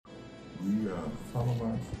summer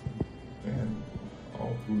months and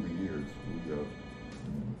all through the years,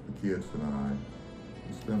 the kids and I,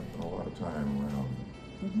 we spent a lot of time around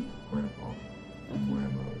Grandpa and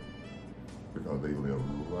Grandmother because they live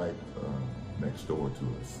right next door to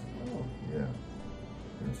us. Oh. Yeah,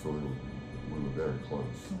 and so we were very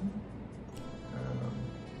close.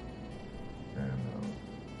 And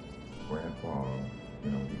Grandpa,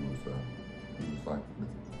 you know, he was like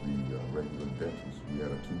the regular dentist. We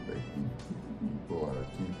had a toothache. We pull our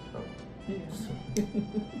teeth out.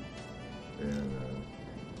 And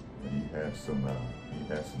he had some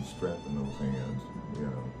strength in those hands, you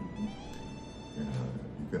know. And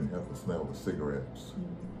you couldn't help but smell the cigarettes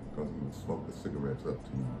because he would smoke the cigarettes up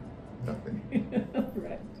to nothing.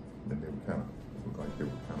 Right. And they would kind of look like they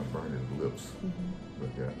would kind of burn his lips. But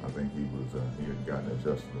I think he had gotten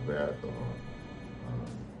adjusted to that,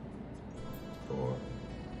 or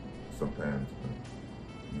sometimes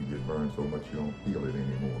you get burned so much you don't feel it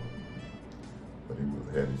anymore. But he was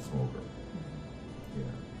a heavy smoker.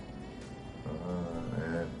 Yeah.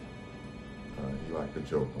 And he liked to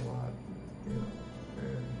joke a lot, you know,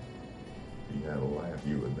 and he had a laugh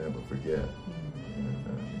you would never forget,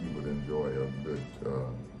 and he would enjoy a good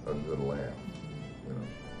laugh, you know.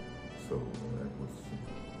 So that was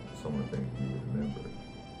some of the things we would remember.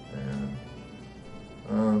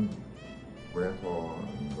 And Grandpa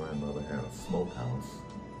and Grandmother had a smokehouse,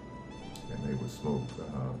 and they would smoke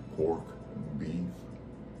pork and beef,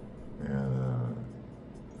 and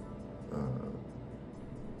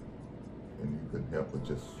you couldn't help but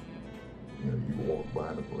just, you know, you walk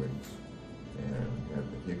by the place and you had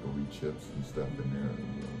the hickory chips and stuff in there,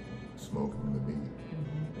 and, you know, smoking the meat,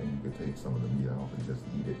 and you could take some of the meat off and just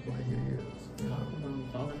eat it like it is, you know.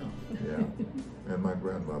 Yeah. And my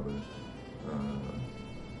grandmother,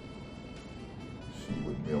 she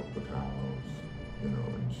would milk the cows, you know,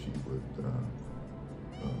 and she would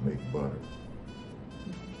make butter.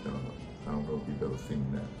 I don't know if you've ever seen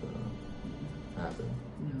that happen.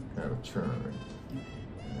 Kind of churn,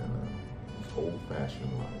 and it's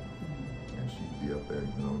old-fashioned life. And she'd be up there,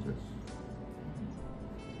 you know, just,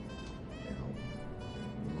 you know,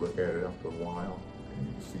 and you look at it after a while, and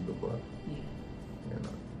you see the butter.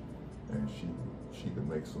 And she could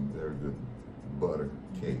make some very good butter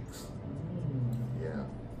cakes. Yeah.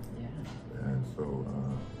 And so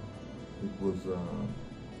it was,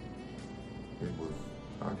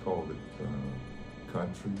 I called it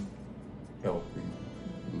country, healthy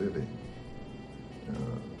living.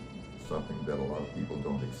 Something that a lot of people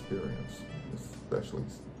don't experience, especially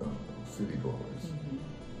city dwellers.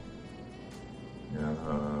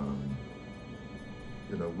 And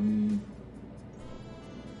you know, we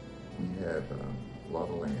had a lot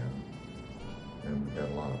of land, and we had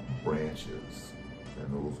a lot of branches, and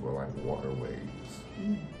those were like waterways.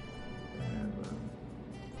 And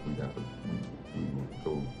we would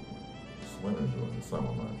go swimming during the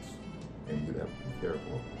summer months, and you'd have to be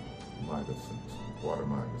careful of moccasins, water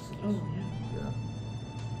moccasins. Oh, yeah.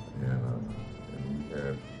 And we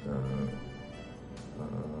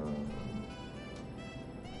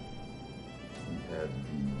had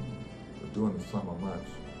during the summer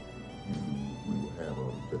months, we would have a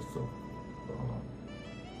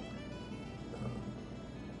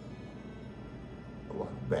lot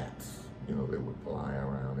of bats. You know, they would fly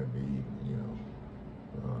around in the evening, you know.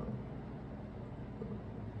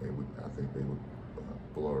 I think they would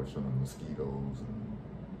flourish on mosquitoes and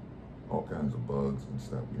all kinds of bugs and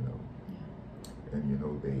stuff, you know. And you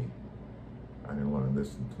know, I didn't want to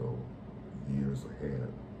listen until years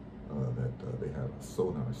ahead that they had a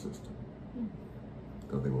sonar system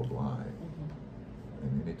because they were blind.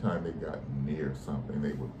 And anytime they got near something,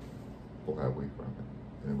 they would fly away from it,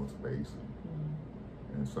 and it was amazing.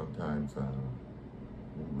 And sometimes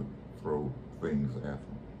we would throw things at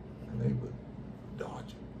them, and they would dodge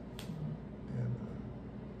it. And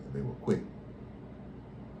they were quick.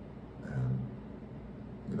 And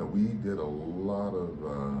you know, we did a lot of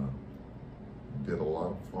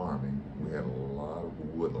farming. We had a lot of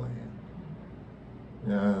woodland,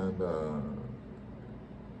 and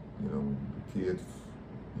you know, the kids,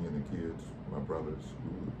 me and the kids, my brothers,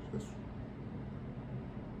 we would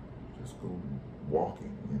just go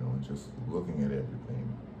walking, you know, and just looking at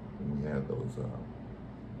everything. And we had those,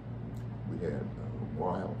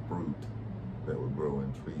 wild fruit that would grow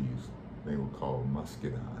in trees. They were called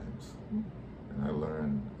muscadines. And I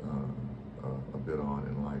learned a bit on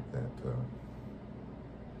in life that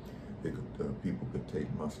people could take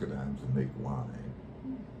muscadines and make wine.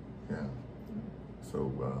 Yeah.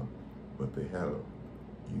 So, but they had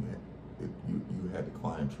you had to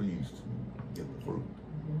climb trees to get the fruit.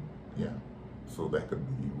 Yeah. So that could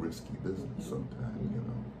be risky business sometimes, you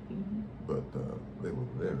know. But they were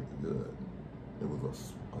very good. It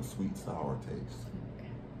was a sweet sour taste.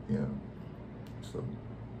 Yeah. So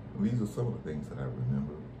these are some of the things that I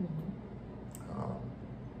remember.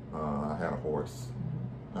 I had a horse.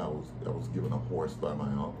 I was given a horse by my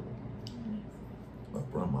uncle,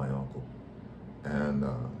 from my uncle, and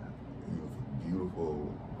he was a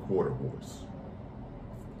beautiful quarter horse.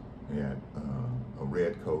 He had a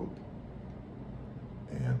red coat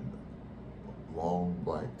and long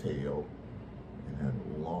black tail, and had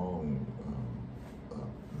long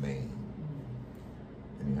mane,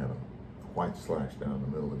 and he had a white slash down the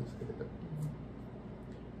middle of his head.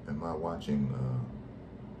 And by watching,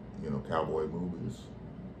 cowboy movies,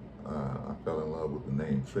 I fell in love with the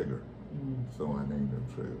name Trigger, so I named him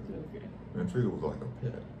Trigger. Okay. And Trigger was like a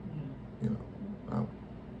pet, you know. I would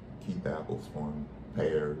keep apples for him,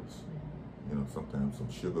 pears, sometimes some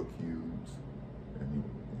sugar cubes, and he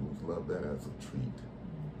would love that as a treat.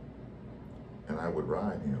 And I would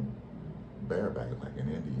ride him bareback like an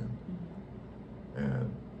Indian.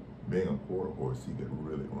 And being a quarter horse, he could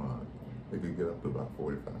really run. They could get up to about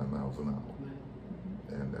 45 miles an hour.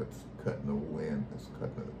 And that's cutting the wind, that's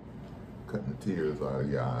cutting the tears out of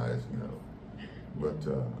your eyes, But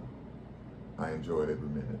I enjoyed every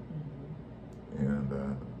minute. And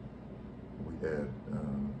we had,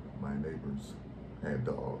 my neighbors had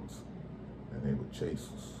dogs, and they would chase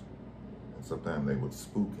us. And sometimes they would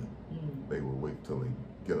spook him. They would wait till he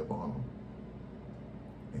get up on him,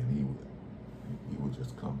 and he would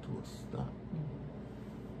just come to a stop.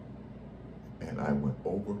 And I went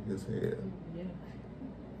over his head.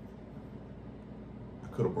 I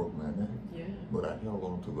could have broke my neck, but I held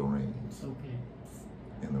on to the reins.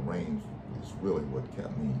 And the reins is really what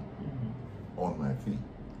kept me on my feet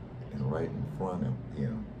and right in front of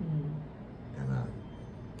him. And I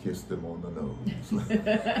kissed him on the nose.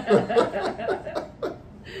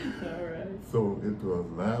 All right. So it was,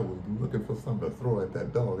 and I was looking for something to throw at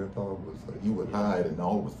that dog. I thought it was, he would hide, and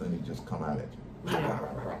all of a sudden he'd just come out at you.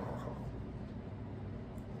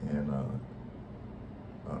 And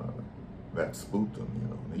that spooked him,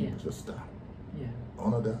 and he would just stop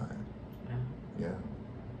on a dime. Yeah.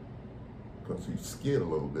 Because he skid a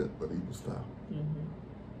little bit, but he would stop.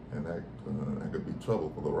 And that could be trouble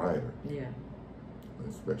for the rider.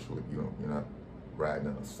 Especially if you're not riding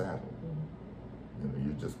in a saddle.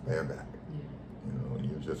 You're just bareback. And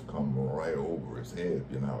you just come right over his head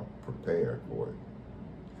if you're not prepared for it.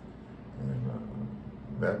 And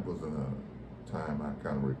that was in a time I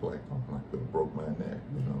kind of reflect on. I could have broke my neck,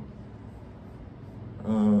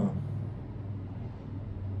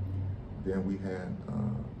 Then we had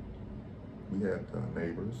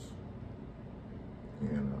neighbors,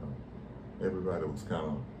 and everybody was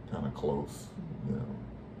kind of close, And,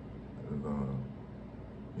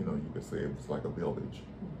 you could say it was like a village.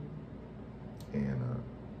 And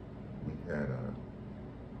we had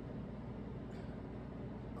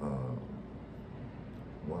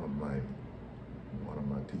one of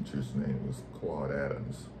my teachers' name was Claude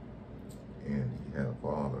Adams, and he had a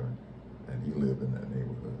father, and he lived in that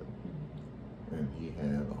neighborhood, and he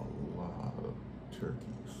had a lot of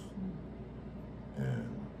turkeys, and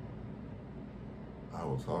I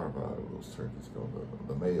was horrified of those turkeys because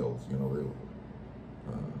the males,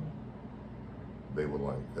 they were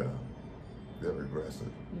like they're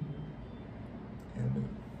aggressive, and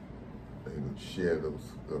they would shed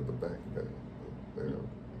the back of their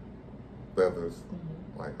feathers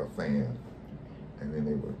like a fan, and then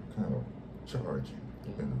they would kind of charge you,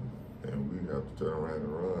 and we'd have to turn around and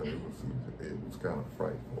run. It was kind of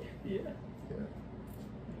frightful.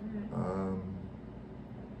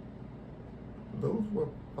 Those were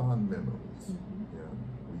fond memories.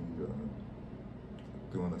 We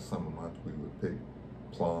during the summer months we would pick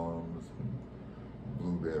plums and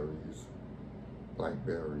blueberries,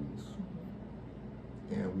 blackberries,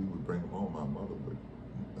 and we would bring them home. My mother would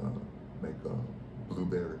make a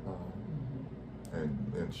blueberry pie,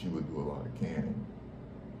 and she would do a lot of canning.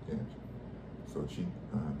 So she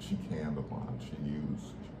canned a lot. She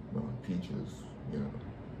used peaches,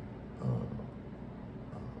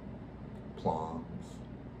 plums,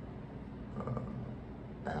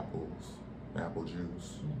 apples, apple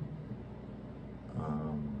juice.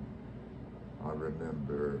 I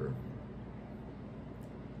remember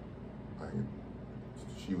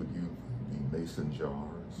she would use the mason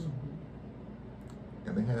jars,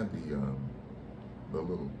 and they had the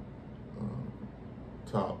little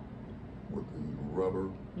top with the rubber,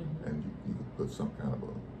 and you could put some kind of a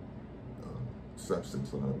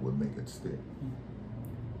substance on it that would make it stick.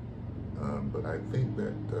 But I think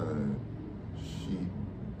that she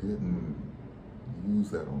didn't use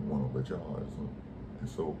that on one of the jars. And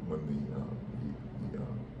so when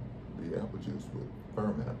the apple juice would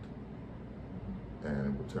ferment and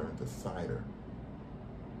it would turn to cider,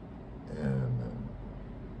 and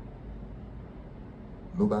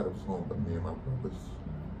nobody was home but me and my brothers.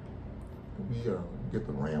 We get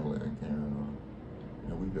the rambling and carrying on,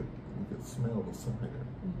 and we could smell the cider,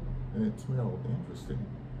 and it smelled interesting.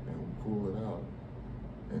 And we pulled it out,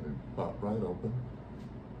 and it popped right open,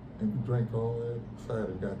 and we drank all that cider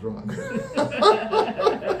and got drunk.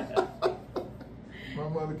 My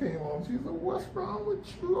mother came home. She said, "What's wrong with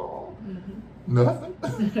you all?" Nothing.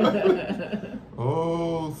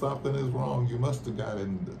 Oh, something is wrong. You must have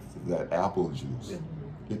gotten that apple juice.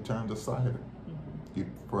 It turned to cider. It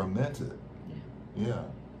fermented. Yeah.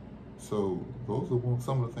 So those are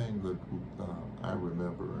some of the things that I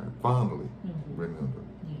remember and fondly remember.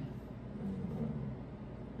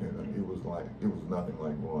 And it was nothing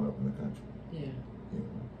like growing up in the country. Yeah.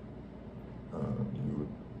 You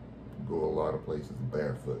would go a lot of places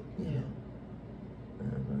barefoot. You know?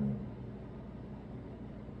 And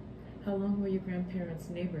how long were your grandparents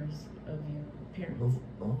neighbors of your parents?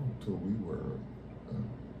 Till we were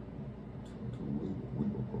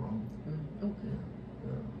grown. Okay.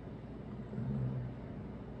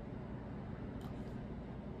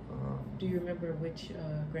 Do you remember which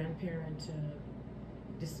grandparent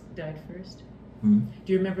just died first? Do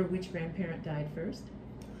you remember which grandparent died first?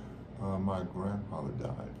 My grandfather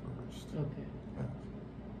died first. Okay. Yes.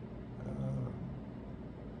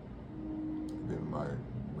 Then my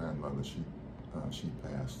grandmother, she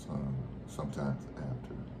passed sometimes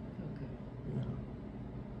after. Okay. Yeah.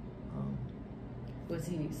 Was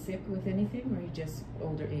he sick with anything, or he just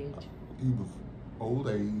older age? He was old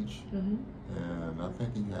age, and I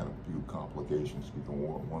think he had a few complications.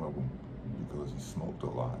 One of them because he smoked a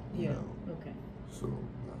lot. You know? Okay. So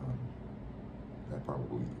that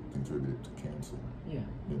probably contributed to cancer. Yeah.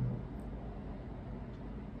 You know.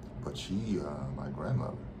 But she, my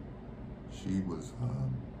grandmother, she was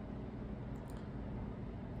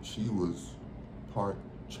part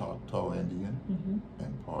Choctaw Indian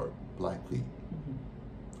and part Blackfeet.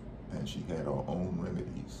 And she had her own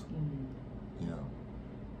remedies. You know,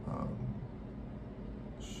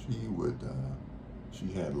 she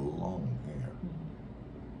had long hair,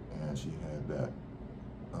 and she had that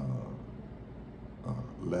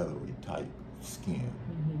leathery type skin,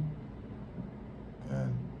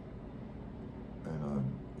 and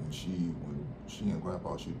when she and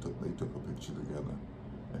Grandpa they took a picture together,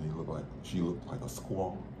 and she looked like a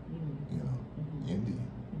squaw, you know, Indian.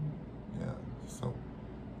 Yeah, so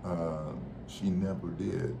she never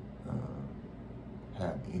did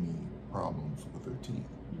have any problems with her teeth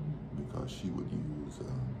because she would use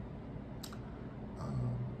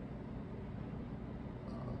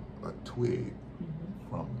a twig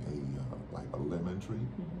from like a lemon tree,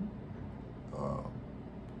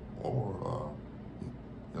 or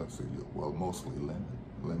let's see, well, mostly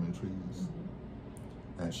lemon trees,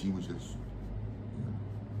 and she would just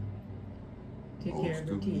take care of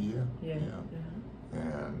her teeth.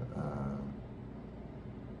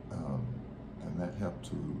 And that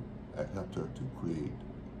helped her to create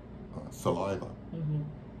saliva,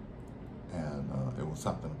 and it was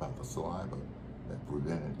something about the saliva that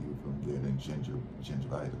prevented you from getting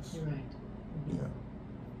gingivitis. Right. Yeah.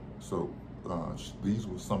 So these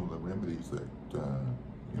were some of the remedies that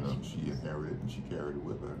she inherited and she carried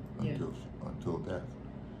with her until death.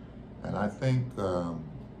 And I think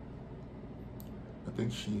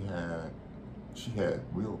she had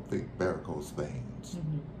real thick varicose veins,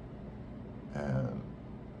 and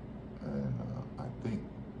I think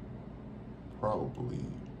probably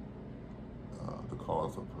the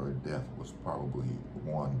cause of her death was probably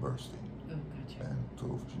one bursting. Oh, gotcha. And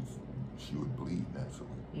so she would bleed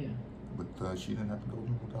naturally. Yeah. But she didn't have to go to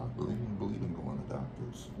the doctor. They didn't believe in going to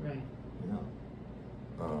doctors. Right.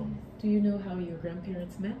 Yeah. Do you know how your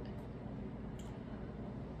grandparents met?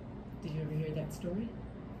 Did you ever hear that story?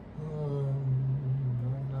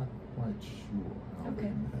 I'm not quite sure how they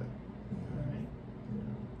met. Yeah. All right.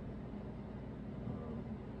 Yeah.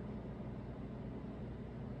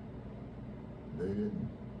 They didn't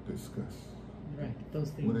discuss. Right, those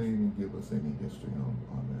things. Well, they didn't give us any history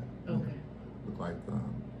on that. Okay. But like,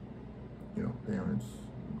 parents,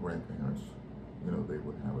 grandparents, they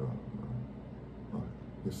would have a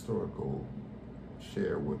historical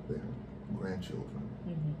share with their grandchildren.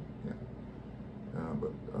 Yeah.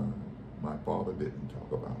 But my father didn't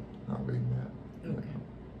talk about how they met. Okay.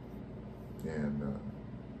 And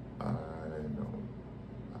I know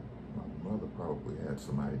my mother probably had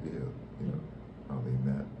some idea, how they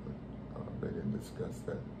met, but they didn't discuss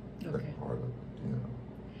that part of it. you know.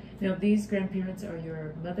 Now, these grandparents are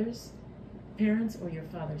your mother's parents or your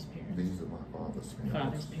father's parents? These are my father's parents.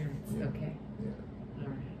 Father's parents, yeah. okay. Yeah.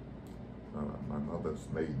 All right. My mother's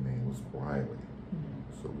maiden name was Briley,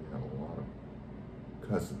 so we had a lot of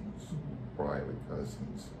cousins, Briley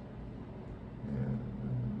cousins, and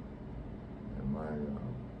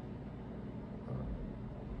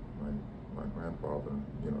my grandfather,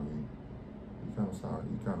 you know, he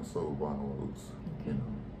kind of sold bottles, you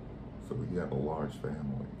know, so he had a large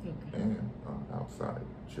family and outside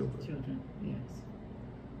children. Children, yes.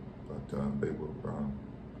 But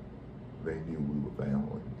they knew we were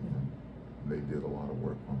family, and they did a lot of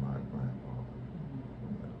work for my grandfather.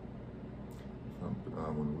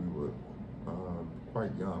 When we were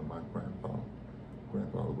quite young, my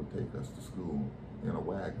grandfather would take us to school in a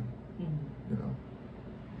wagon, you know,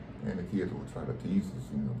 and the kids would try to tease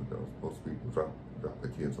us, you know, because most people drop the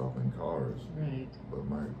kids off in cars. Right. But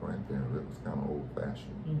my grandparents, it was kind of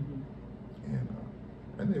old-fashioned,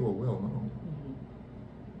 and they were well known,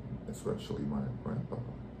 especially my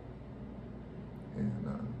grandfather. And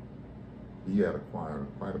he had acquired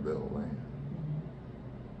quite a bit of land.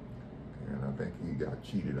 And I think he got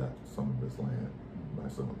cheated out of some of his land by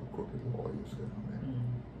some of the crooked lawyers down there.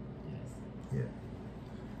 Yes. Yeah.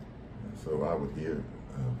 And so I would hear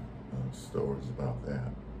stories about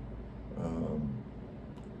that.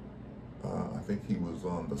 I think he was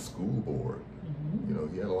on the school board. You know,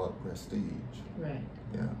 he had a lot of prestige. Right.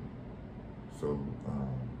 Yeah. So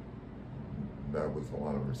that was a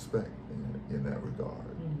lot of respect in that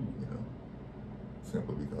regard. You know,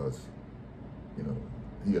 simply because, you know,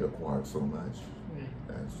 he had acquired so much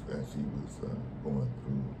as he was going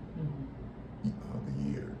through the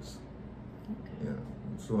years. Okay. Yeah.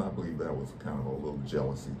 So I believe that was kind of a little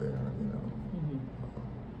jealousy there, you know,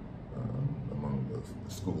 among the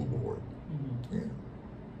school board. Yeah.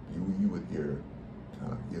 You would hear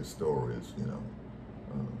stories, you know.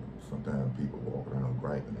 Sometimes people walk around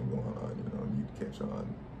griping and going on, you know, and you'd catch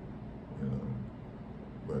on, you know.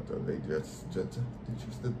 But they just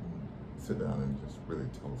didn't sit down and just really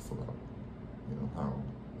tell us about, you know, how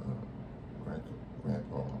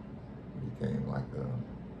Grandpa became like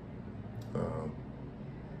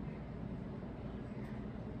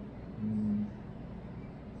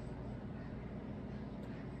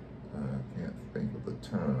I can't think of the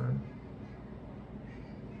term.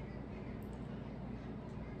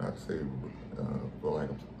 I'd say for like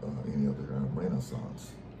any other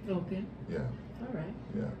Renaissance. Okay. Yeah. All right.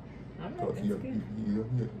 Yeah. All right. Because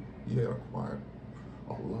he had acquired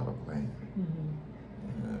a lot of land,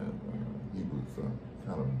 and he was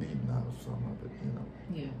kind of beaten out of some of it, you know.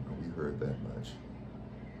 Yeah. We heard that much.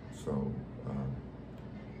 So,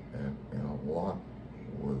 and a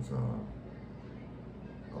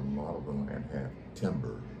lot of the land had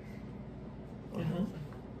timber.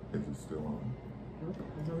 Is it still on? Hold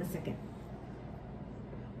on a second.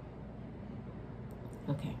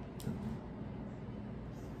 Okay.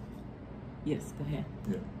 Yes, go ahead.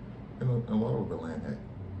 Yeah, and a lot of the land had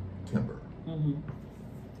timber, and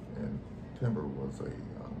timber was a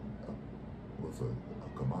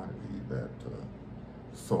commodity that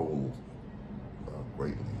sold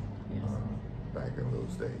greatly back in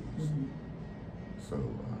those days. So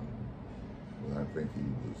I think he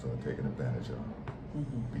was taken advantage of,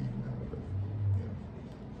 beaten out of it. You know,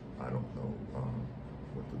 I don't know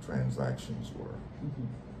what the transactions were,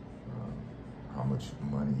 how much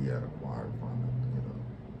money he had acquired from it, you know,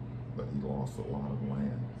 but he lost a lot of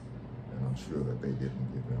land, and I'm sure that they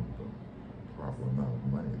didn't give him the proper amount of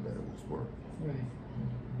money that it was worth. Right.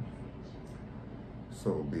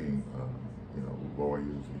 So being, you know, lawyers,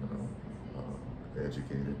 you know,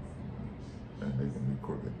 educated, and they can be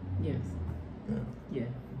crooked. Yes. Yeah. Yeah.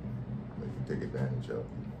 They can take advantage of you.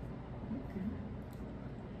 Okay.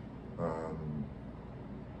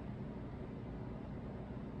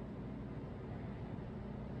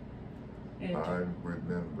 I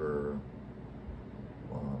remember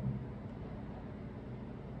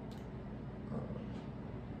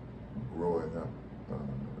growing up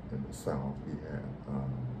in the South, we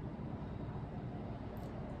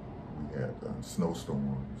had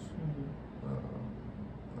snowstorms,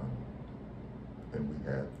 and we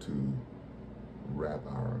had to wrap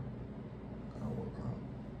our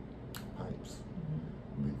pipes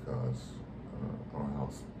because our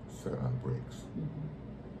house sat on bricks.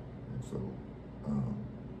 And so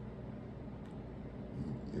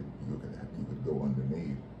you could go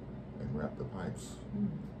underneath and wrap the pipes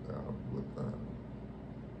with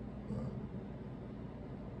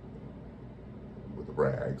the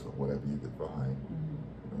rags or whatever you could find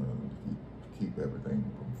to keep everything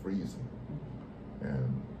from freezing.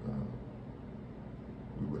 And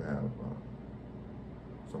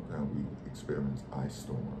sometimes we experience ice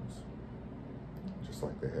storms, just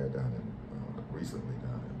like they had down in recently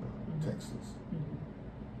down in Texas.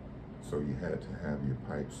 So you had to have your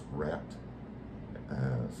pipes wrapped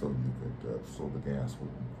so you could so the gas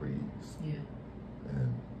wouldn't freeze. Yeah.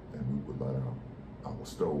 And we would let our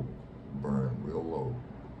stove burn real low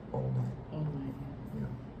all night. All night.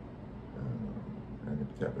 Yeah. And it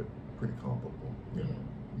kept it pretty comfortable. You know,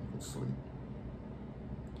 you could sleep.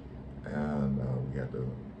 And we had to.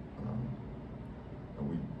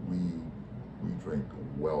 We drank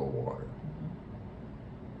well water,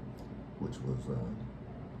 which was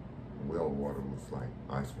well water was like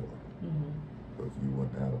ice water, because you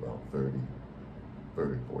went down about 30,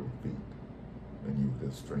 40 feet, and you would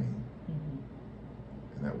just stream,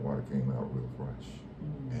 and that water came out real fresh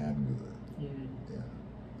and good. Yeah. Yeah.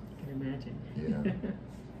 I can imagine.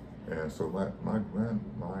 Yeah. And so my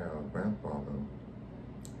grandfather,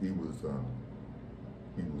 he was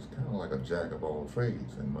kind of like a jack of all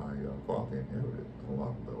trades, and my father inherited a lot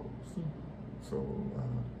of those. So,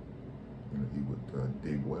 you know, he would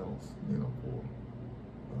dig wells, you know, for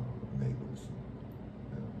neighbors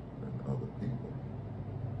and other people,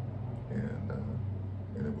 and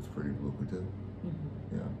it was pretty lucrative.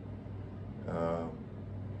 Yeah.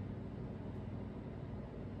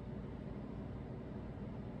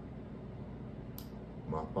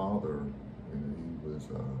 My father, you know, he was.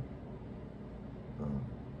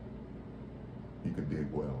 He could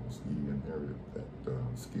dig wells. He inherited that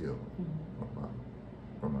skill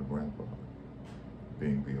from my grandfather,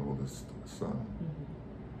 being the oldest son.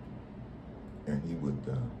 And he would,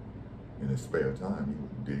 in his spare time, he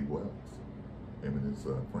would dig wells, him and his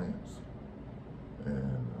friends.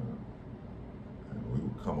 And we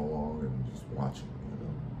would come along and just watch him, you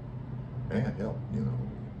know, and help, you know,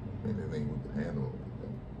 anything we could handle.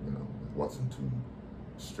 You know, it wasn't too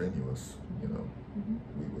strenuous, you know,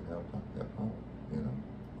 we would help out, you know.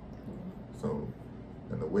 So,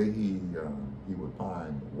 and the way he would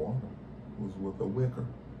find water was with a wicker.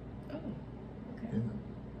 Oh, okay.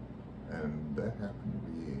 Yeah. And that happened to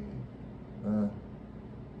be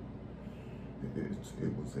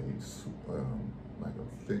it was a like a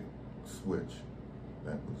thick switch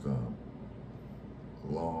that was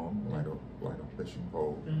long, like a fishing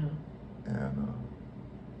pole, and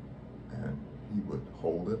he would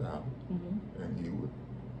hold it out, and he would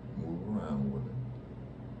move around with it,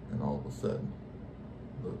 and all of a sudden,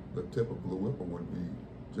 the tip of the whipper would be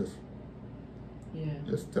just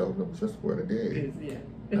telling them just what it is.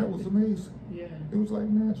 That was amazing. Yeah. It was like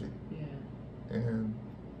magic. Yeah.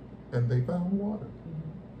 And they found water.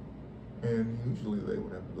 And usually they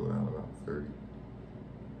would have to go down about 30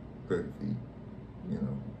 feet, you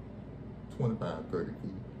know, 25, 30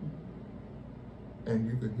 feet. And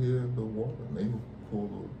you could hear the water, and they would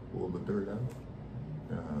pull the dirt out.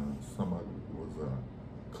 Some of it was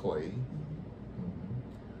clay.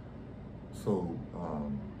 So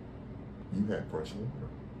you had fresh water.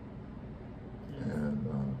 And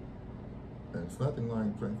it's nothing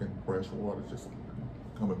like drinking fresh water just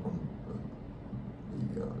coming from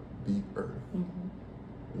the deep earth.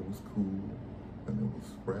 It was cool, and it was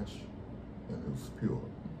fresh, and it was pure.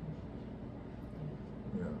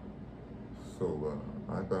 Yeah. So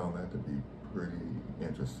I found that to be pretty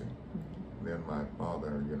interesting. Then my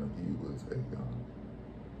father, you know, he was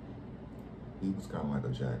kind of like a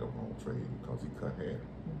jack of all trades because he cut hair.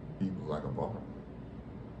 He was like a barber,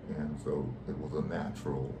 and so it was a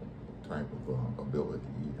natural type of ability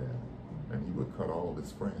he had. And he would cut all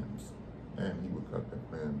his friends, and he would cut their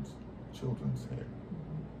friends' children's hair,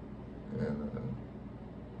 and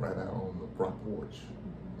right out on the front porch,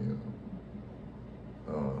 you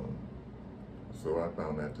know. So I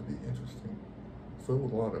found that to be interesting. So there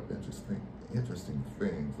was a lot of interesting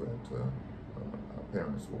things that our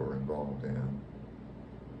parents were involved in,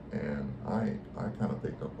 and I kind of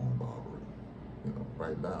picked up on barbering. You know,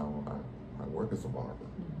 right now I work as a barber.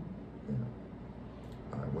 You know,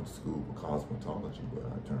 I went to school for cosmetology, but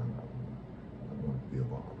I turned out I wanted to be a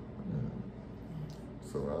barber. You know?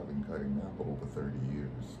 So I've been cutting now for over 30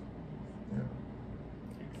 years. You know.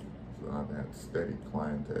 So I've had steady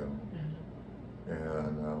clientele.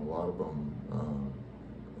 And a lot of them,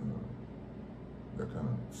 they're kind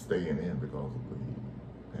of staying in because of the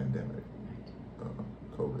pandemic,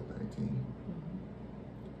 COVID-19.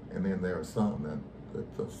 And then there are some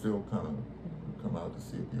that still kind of come out to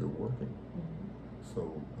see if you're working. So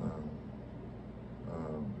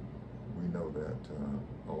we know that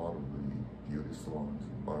a lot of the beauty salons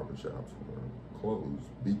and barbershops were closed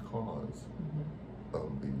because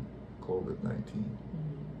of the COVID-19.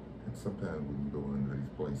 And sometimes when you go into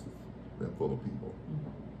these places, they're full of people.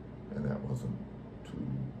 And that wasn't too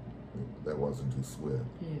that wasn't too swift,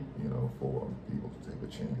 yeah. you know, for people to take a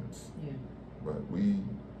chance. Yeah. But we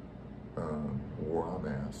wore our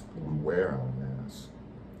masks, we wear our masks,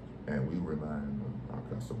 and we remind our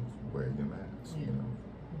customers, wear your mask, you know.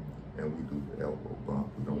 And we do the elbow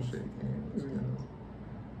bump, we don't shake hands, you know.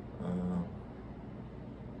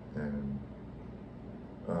 And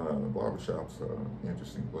barbershops are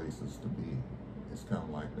interesting places to be. It's kind of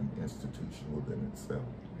like an institution within itself.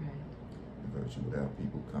 Right. Because you would have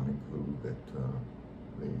people coming through that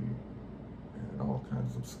they had all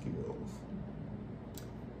kinds of skills.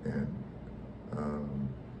 And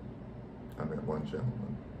I met one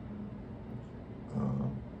gentleman.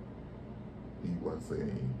 He was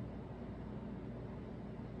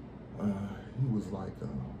like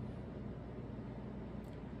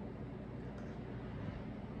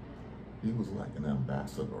he was like an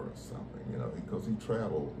ambassador or something, you know, because he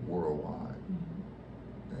traveled worldwide.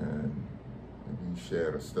 And he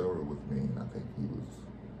shared a story with me. I think he was,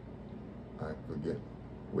 I forget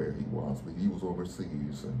where he was, but he was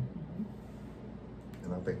overseas, and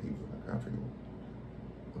I think he was in a country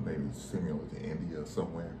maybe similar to India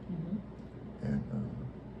somewhere. And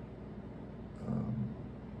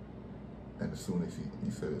as soon as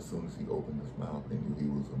he said, as soon as he opened his mouth, they knew he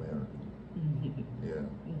was American. Yeah.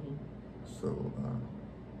 So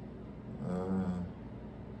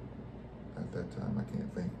at that time, I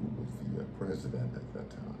can't think who was the president at that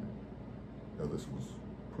time. Now, this was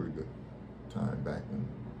a pretty good time back in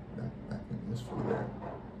history there.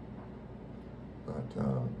 But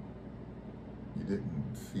you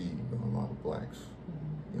didn't see a lot of blacks,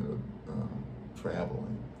 you know,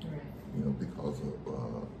 traveling, you know, because of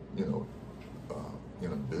you know,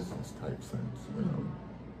 in a business type sense, you know.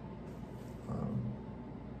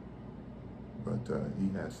 But he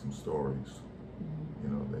had some stories, you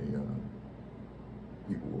know,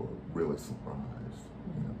 people were really surprised,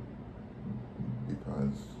 you know,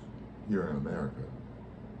 because here in America,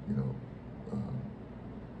 you know,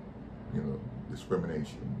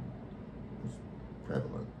 discrimination was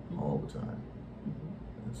prevalent all the time,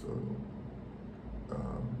 and so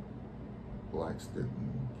blacks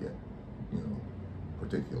didn't get, you know,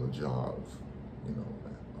 particular jobs, you know,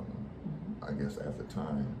 I guess at the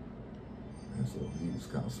time, and so he was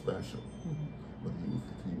kind of special, but he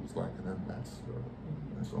was like an ambassador.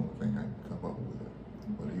 That's the only thing I could come up with.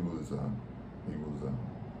 But he was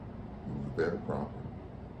very proper,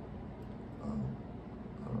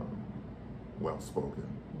 well spoken.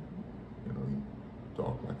 You know, he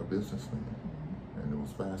talked like a businessman, and it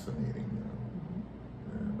was fascinating. You know,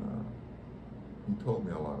 and he told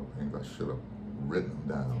me a lot of things I should have written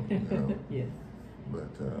down. You know, Yes.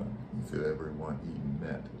 But he said everyone he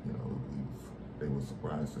met, you know, they were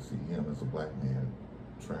surprised to see him as a black man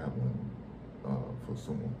traveling for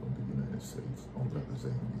someone from the United States, or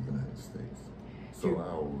representing the United States. So I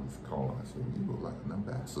always call myself, you look like an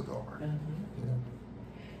ambassador. Yeah.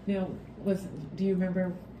 Now, do you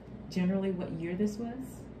remember generally what year this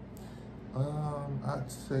was?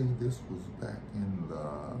 I'd say this was back in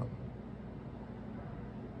the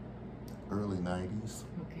early 90s.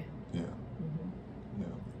 Okay. Yeah.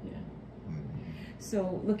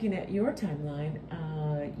 So looking at your timeline,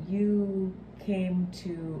 you came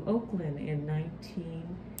to Oakland in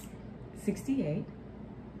 1968,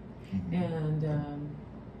 and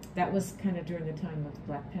that was kind of during the time of the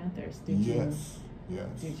Black Panthers. Yes.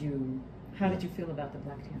 How did you feel about the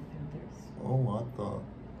Black Panthers? Oh, I thought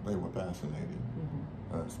they were fascinating,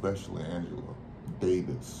 especially Angela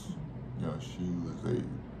Davis. You know, she was a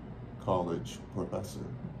college professor.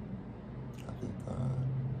 I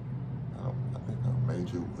think her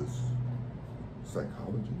major was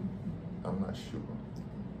psychology. I'm not sure.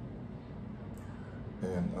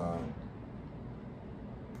 And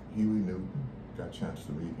Huey Newton, got a chance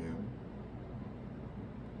to meet him.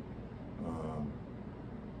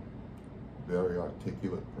 Very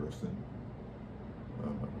articulate person.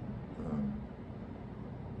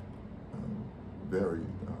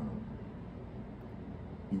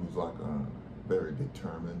 He was like a very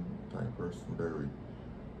determined type person, very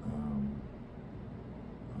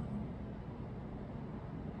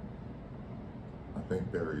I think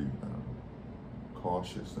very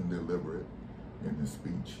cautious and deliberate in his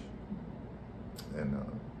speech. And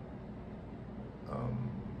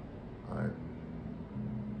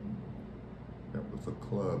there was a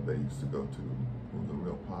club they used to go to. It was a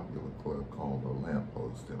real popular club called the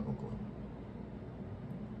Lamppost in Oakland.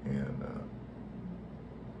 And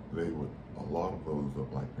a lot of those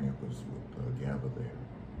Black Panthers would gather there.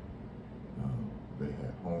 They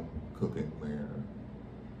had home cooking there.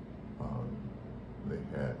 They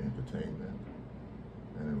had entertainment,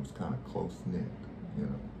 and it was kind of close knit, you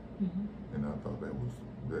know. And I thought that was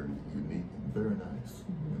very unique and very nice,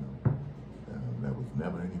 you know. And there was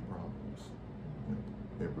never any problems. You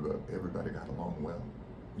know, everybody got along well,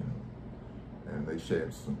 you know. And they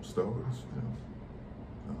shared some stories, you know.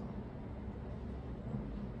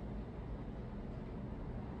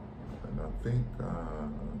 And I think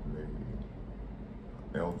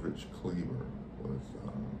the Eldridge Cleaver was,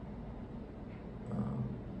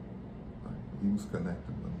 he was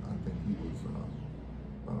connected with, I think he was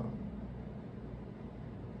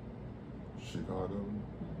Chicago,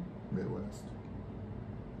 Midwest.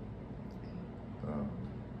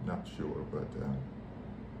 Not sure, but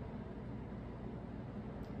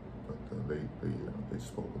they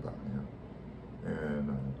spoke about him, and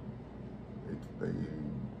they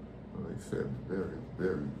said very,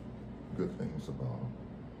 very good things about him.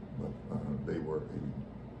 But they were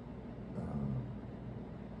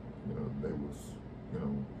they was,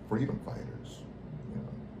 freedom fighters,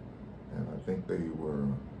 and I think they were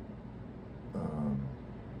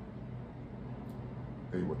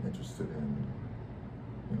interested in,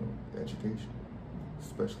 education,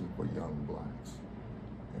 especially for young blacks.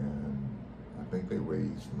 And I think they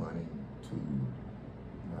raised money to,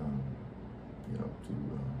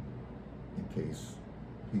 in case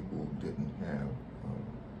people didn't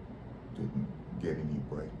get any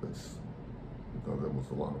breakfast, because there was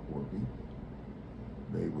a lot of poor people.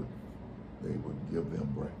 They would give them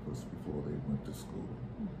breakfast before they went to school.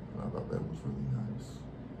 And I thought that was really nice.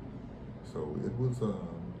 So it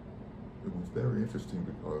was very interesting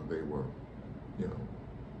because they were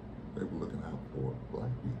looking out for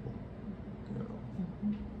black people,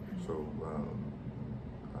 So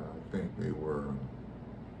I think they were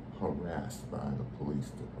harassed by the police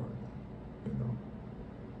department,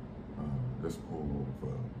 just for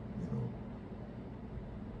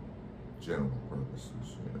general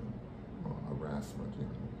purposes, harassment,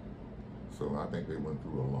 So I think they went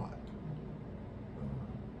through a lot.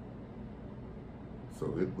 So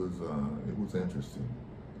it was interesting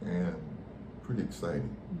and pretty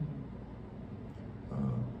exciting.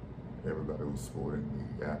 Everybody was sporting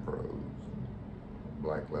the afros and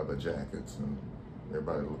black leather jackets, and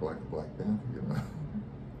everybody looked like a Black Panther,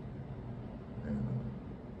 And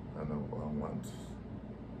I know once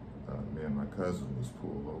me and my cousin was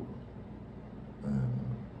pulled over,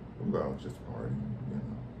 and we were out just partying,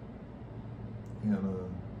 And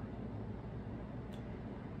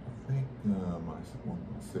I think one of my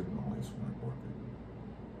signal lights weren't working,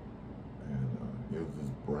 and it was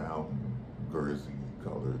this brown Jersey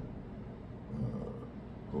colored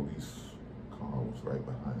police car was right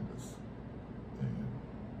behind us, and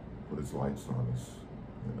put its lights on us,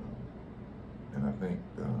 And I think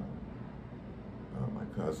my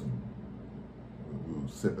cousin, we were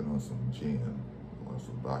sipping on some gin or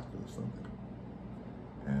some vodka or something,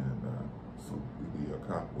 and so the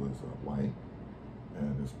cop was white,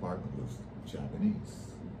 and his partner was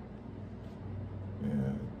Japanese,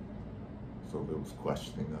 and so they was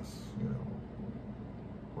questioning us,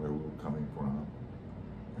 where we were coming from,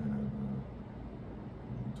 and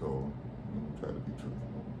we told, we tried to be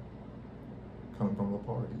truthful, coming from a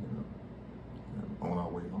party, and on our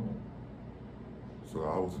way home. So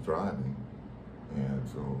I was driving, and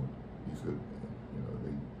so he said,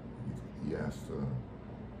 he asked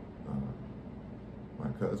my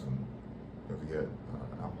cousin, because he had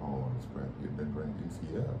alcohol on his breath. He had been drinking. He said,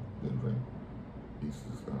 yeah, been drinking. He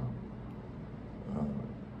says,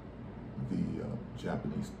 the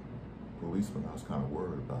Japanese policeman, I was kind of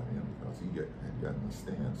worried about him because he had gotten a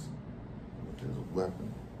stance with his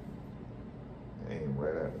weapon, aimed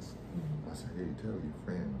right at us. I said, hey, tell your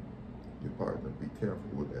friend, your partner, be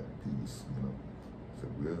careful with that piece, I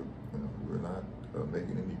said, we're not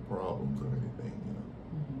making any problems or anything,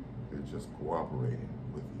 We're just cooperating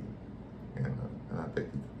with you. And I think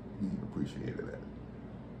he appreciated that.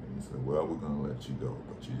 And he said, well, we're gonna let you go,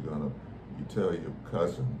 but you tell your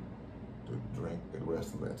cousin to drink the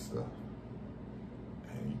rest of that stuff.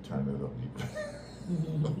 And you turn it up.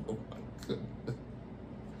 Oh my goodness.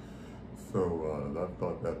 So I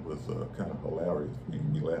thought that was kind of hilarious.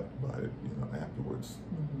 We laughed about it, afterwards.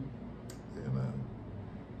 And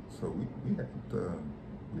so we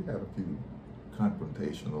had a few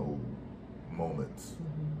confrontational moments,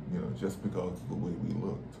 just because of the way we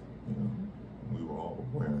looked. We were all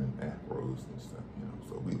wearing afros and stuff,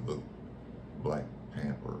 so we looked Black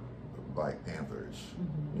Pantherish,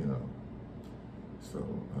 So,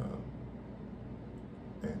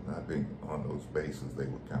 and I think on those bases they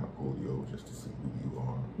would kind of pull you over just to see who you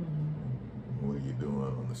are, and what are you doing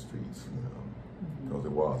on the streets, because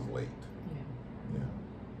it was late. Yeah.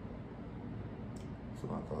 So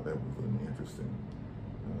I thought that was an interesting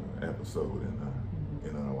episode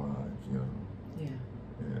in our lives, you know. Yeah.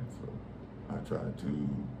 And so I try to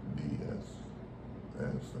be as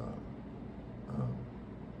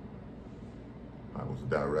I was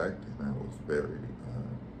direct, and I was very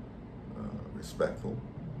respectful,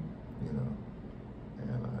 you know,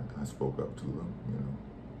 and I spoke up to them, you know,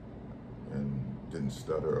 and didn't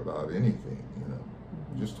stutter about anything, you know,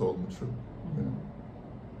 just told them the truth, you know,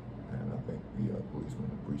 and I think the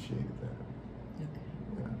policeman appreciated that. Okay.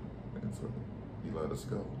 Yeah, and so he let us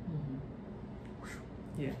go.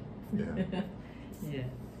 Yeah. Yeah. Yeah.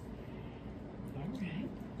 All right.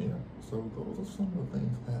 Yeah. So those are some of the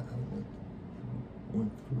things that I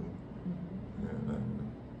went through. And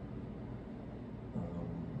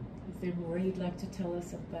is there more you'd like to tell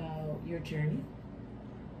us about your journey?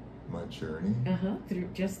 my journey.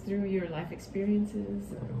 Through your life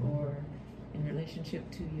experiences, or in relationship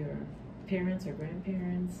to your parents or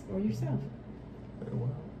grandparents or yourself? Well,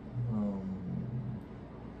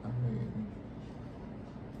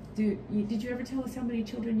 did you ever tell us how many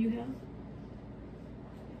children you have?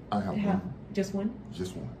 I have one. Just one?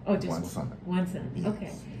 Just one. Oh, just one son. One son. Yes.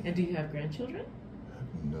 Okay. And do you have grandchildren?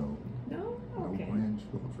 No. No? Okay. No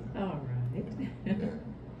grandchildren. All right. Yeah.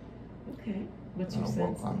 Okay. What's your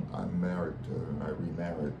son's name? I'm married to her. I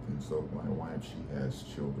remarried, and so my wife, she has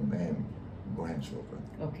children and grandchildren.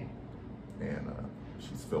 Okay. And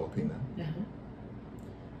she's Filipino.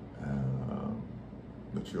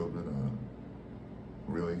 The children are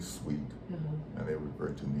really sweet, and they refer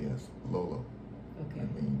to me as Lolo. Okay.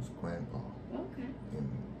 That means grandpa. Okay.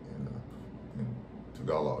 In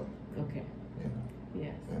Tagalog. Okay.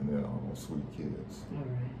 Yes. And they're all sweet kids. All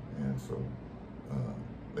right. And so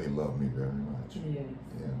they love me very much. Yes.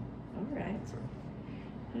 Yeah. All right. So,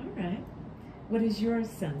 all right. What is your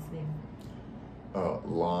son's name?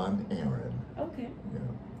 Lon Aaron. Okay. Yeah.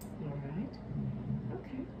 All right.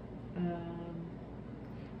 Okay.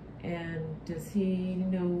 And does he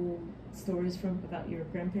know stories about your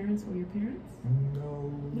grandparents or your parents?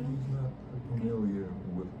 No, he's not familiar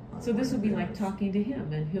with my So this will be like grandparents. talking to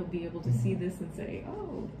him, and he'll be able to see this and say,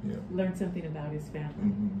 oh, learn something about his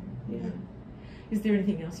family. Yeah. Is there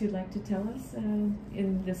anything else you'd like to tell us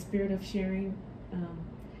in the spirit of sharing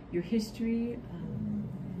your history,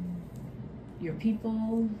 your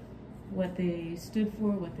people, what they stood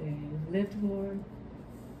for, what they lived for,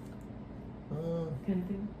 kind of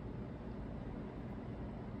thing?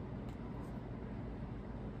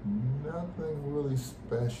 Nothing really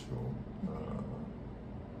special.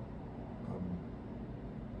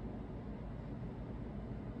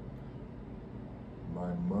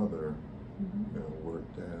 My mother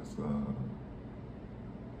worked as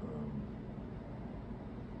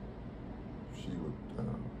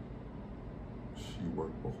she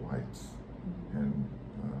worked for whites, and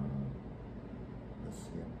let's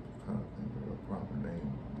see, I'm trying to think of a proper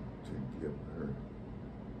name to give her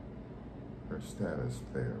status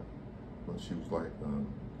there, but she was like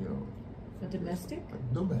a domestic?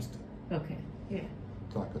 Domestic. Okay, yeah.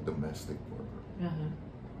 Like a domestic worker.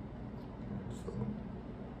 So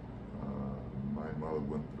my mother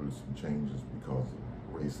went through some changes because of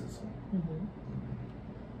racism,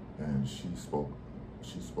 and she spoke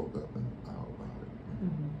up and out about it.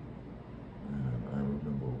 And I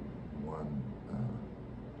remember one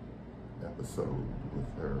episode with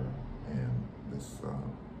her and this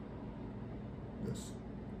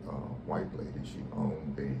white lady.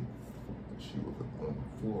 She was a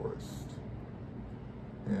florist,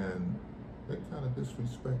 and they kind of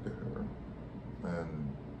disrespected her. And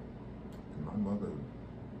my mother,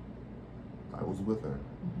 I was with her.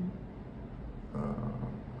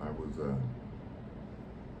 I was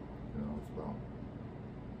about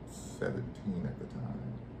 17 at the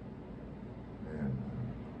time, and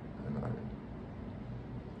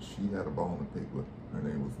she had a bone to pick with. Her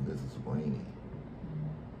name was Mrs. Rainey,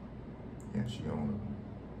 and she owned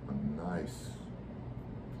a nice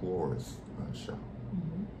florist shop.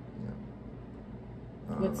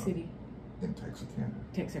 What city? In Texarkana.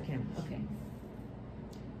 Texarkana, okay.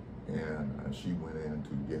 And she went in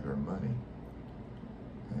to get her money,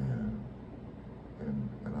 and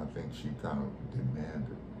I think she kind of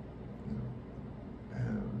demanded,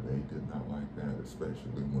 and they did not like that,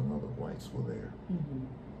 especially when other whites were there.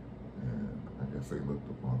 And I guess they looked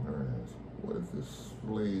upon her as, what is this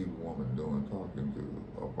slave woman doing talking to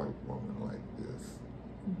a white woman like this?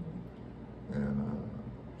 And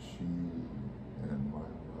she and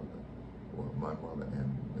my mother and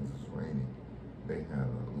Mrs. Rainey, they had a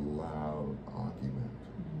loud argument.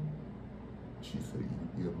 She said,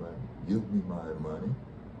 you give me my money,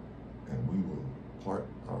 and we will part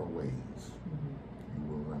our ways. You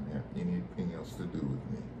will not have anything else much to do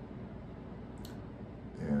with me.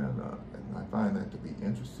 And I find that to be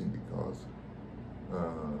interesting because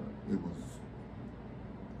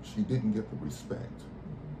she didn't get the respect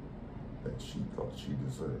that she thought she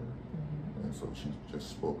deserved. And so she just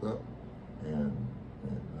spoke up, and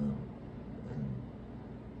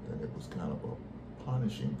it was kind of a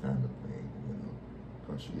punishing kind of thing, you know,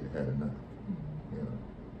 because she had had enough, you know.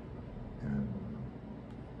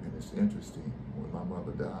 And it's interesting, when my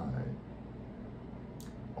mother died,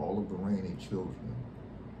 all of the Rainey children,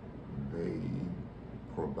 they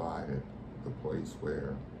provided the place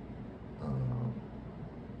where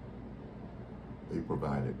they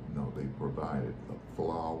provided the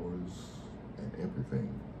flowers and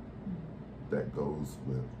everything that goes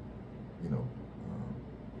with, you know,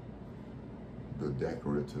 the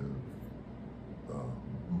decorative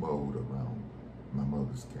mode around my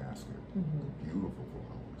mother's casket. Beautiful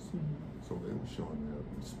flowers. So they were showing their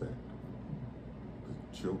respect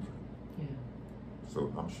to children. Yeah.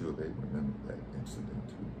 So I'm sure they remember that incident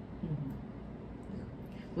too. Yeah.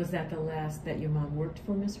 Was that the last that your mom worked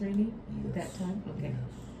for Miss Rainey? Yes. That time? Okay.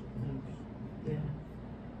 Yes. Okay.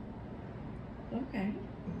 Yeah. Okay.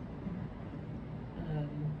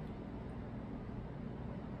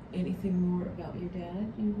 Anything more about your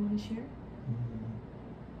dad you want to share?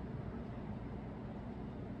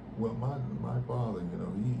 Well, my father, you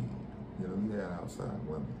know, he had outside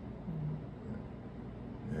women,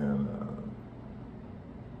 and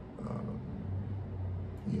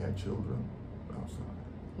he had children outside.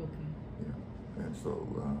 Okay. Yeah, and so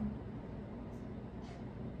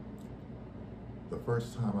the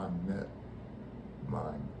first time I met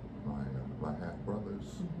my half brothers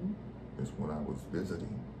is when I was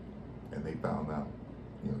visiting, and they found out,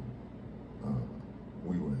 you know,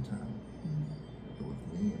 we were in town. It was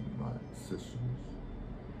me and my sisters.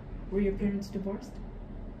 Were your parents divorced?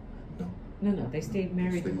 No. No, they stayed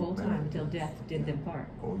married the whole time until death did them part.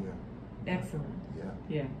 Oh yeah. Excellent. Yeah.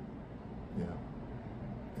 Yeah. Yeah.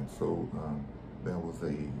 And so there was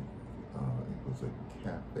it was a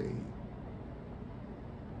cafe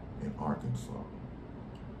in Arkansas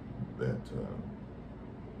that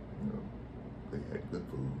you know, they had good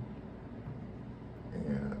food,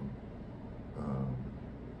 and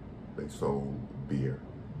they sold beer.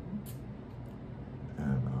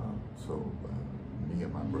 And so me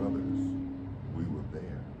and my brothers, we were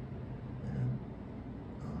there, and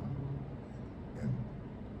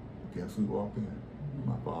guess who walked in?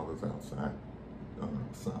 My father's outside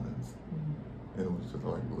summons, and it was just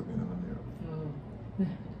like looking in the mirror. Oh.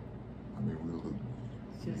 I mean, we looked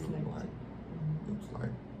Just like it was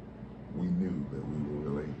like we knew that we were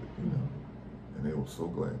related, you know, and they were so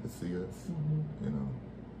glad to see us, you know.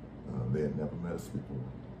 They had never met us before,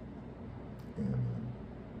 and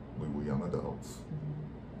we were young adults,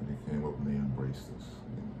 and they came up and they embraced us,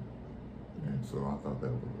 you know? And so I thought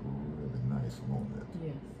that was a really nice moment.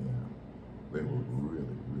 Yes. Yeah, they were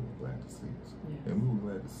really, really glad to see us, and we were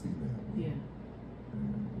glad to see them. Yeah.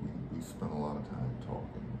 And we spent a lot of time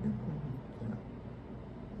talking, you know. Yeah.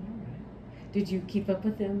 All right. Did you keep up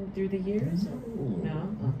with them through the years?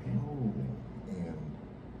 No. Okay. No.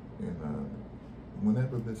 And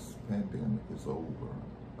whenever this pandemic is over,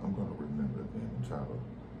 I'm going to remember them and try to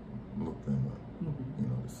look them up, you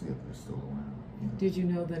know, to see if they're still around. You know? Did you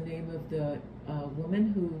know the name of the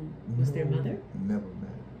woman who was their mother? Never met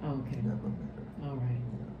her. Oh, okay. Never met her. All right.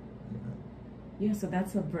 Yeah, so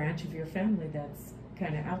that's a branch of your family that's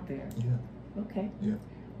kind of out there. Yeah. Okay. Yeah.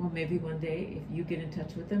 Well, maybe one day, if you get in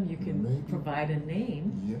touch with them, you can provide a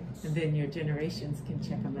name. Yes. And then your generations can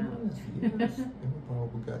check them out. Yes. And we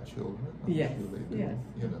probably got children. I'm Yes. sure they do. Yes.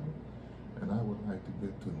 You know. And I would like to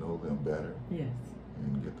get to know them better. Yes.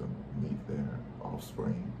 And get to meet their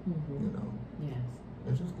offspring. You know. Yes.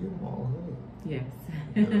 And just give them all a hug. Yes.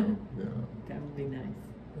 You know. Yeah. That would be nice.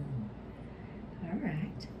 Yeah. All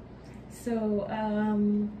right. So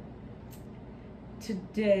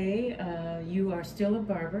today you are still a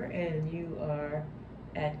barber, and you are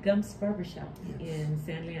at Gump's Barbershop in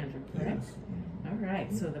San Leandro, correct? Yes. All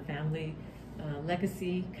right. So the family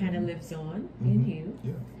legacy kind of lives on in you.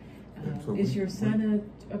 Yeah. So is your son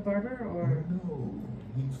a barber, or no?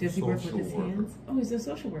 He's does he work with his hands? Oh, he's a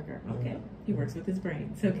social worker. Okay. He works with his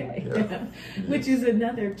brains. Okay. Yeah. Which is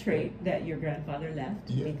another trait that your grandfather left,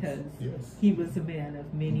 because he was a man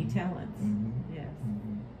of many talents. Yes.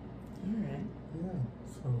 All right. Yeah.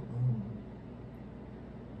 So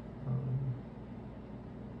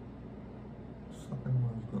something I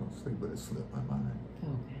was going to say, but it slipped my mind.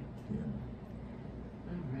 Okay. Yeah.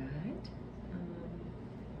 All right.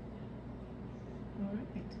 All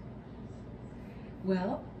right.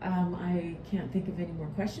 Well, I can't think of any more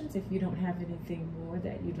questions. If you don't have anything more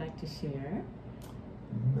that you'd like to share.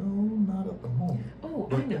 No, not at the moment. Oh,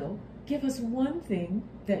 I know. Give us one thing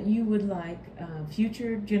that you would like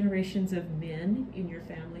future generations of men in your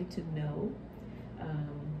family to know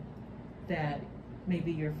that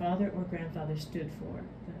maybe your father or grandfather stood for.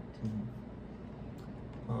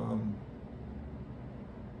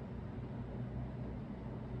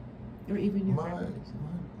 Or even your my grandfather.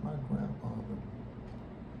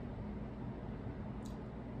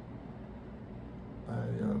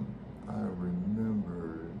 I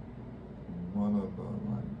remember one of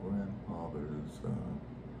my grandfather's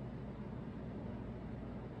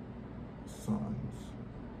sons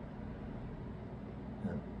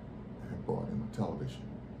had bought him a television.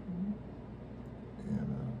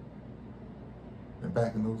 And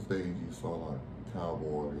back in those days, you saw a lot of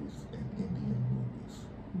cowboys and Indian movies.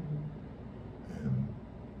 And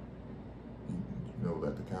you know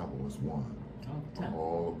that the Cowboys won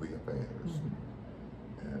all of the affairs.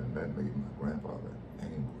 And that made my grandfather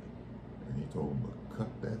angry. And he told him to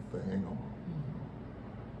cut that thing off.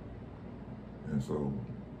 And so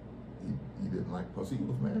he didn't like, because he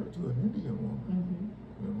was married to an Indian woman.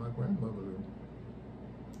 You know, my grandmother,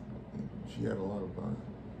 she had a lot of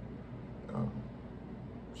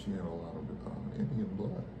Indian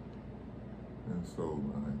blood. And so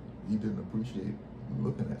he didn't appreciate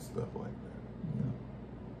looking at stuff like that. You know?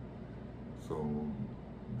 So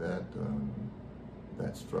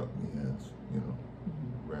that struck me as, you know,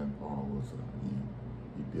 Grandpa was,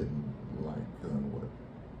 he didn't like what,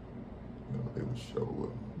 you know, they would show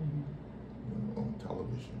you know, on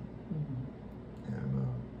television. And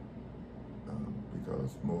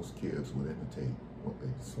because most kids would imitate what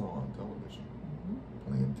they saw on television,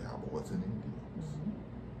 playing cowboys and Indians.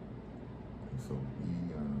 And so he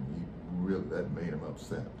really, that made him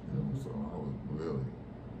upset, you know, so I was really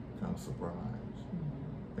kind of surprised.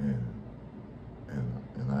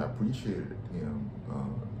 And I appreciated him,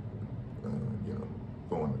 you know,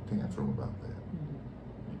 throwing a tantrum about that.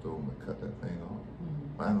 He told him to cut that thing off.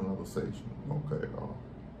 Find another station, don't cut it off.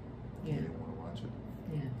 He didn't want to watch it.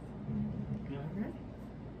 All right.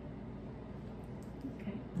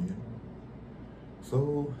 Okay. Yeah.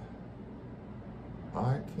 So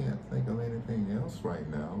I can't think of anything else right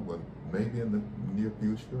now, but maybe in the near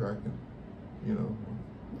future I can, you know,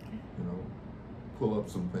 pull up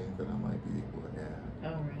some things that I might be able to add.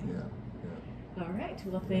 All right. Yeah. All right.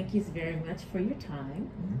 Well, thank you very much for your time.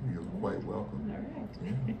 You're quite welcome. All right.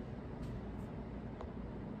 Yeah.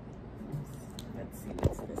 Let's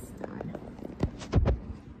see.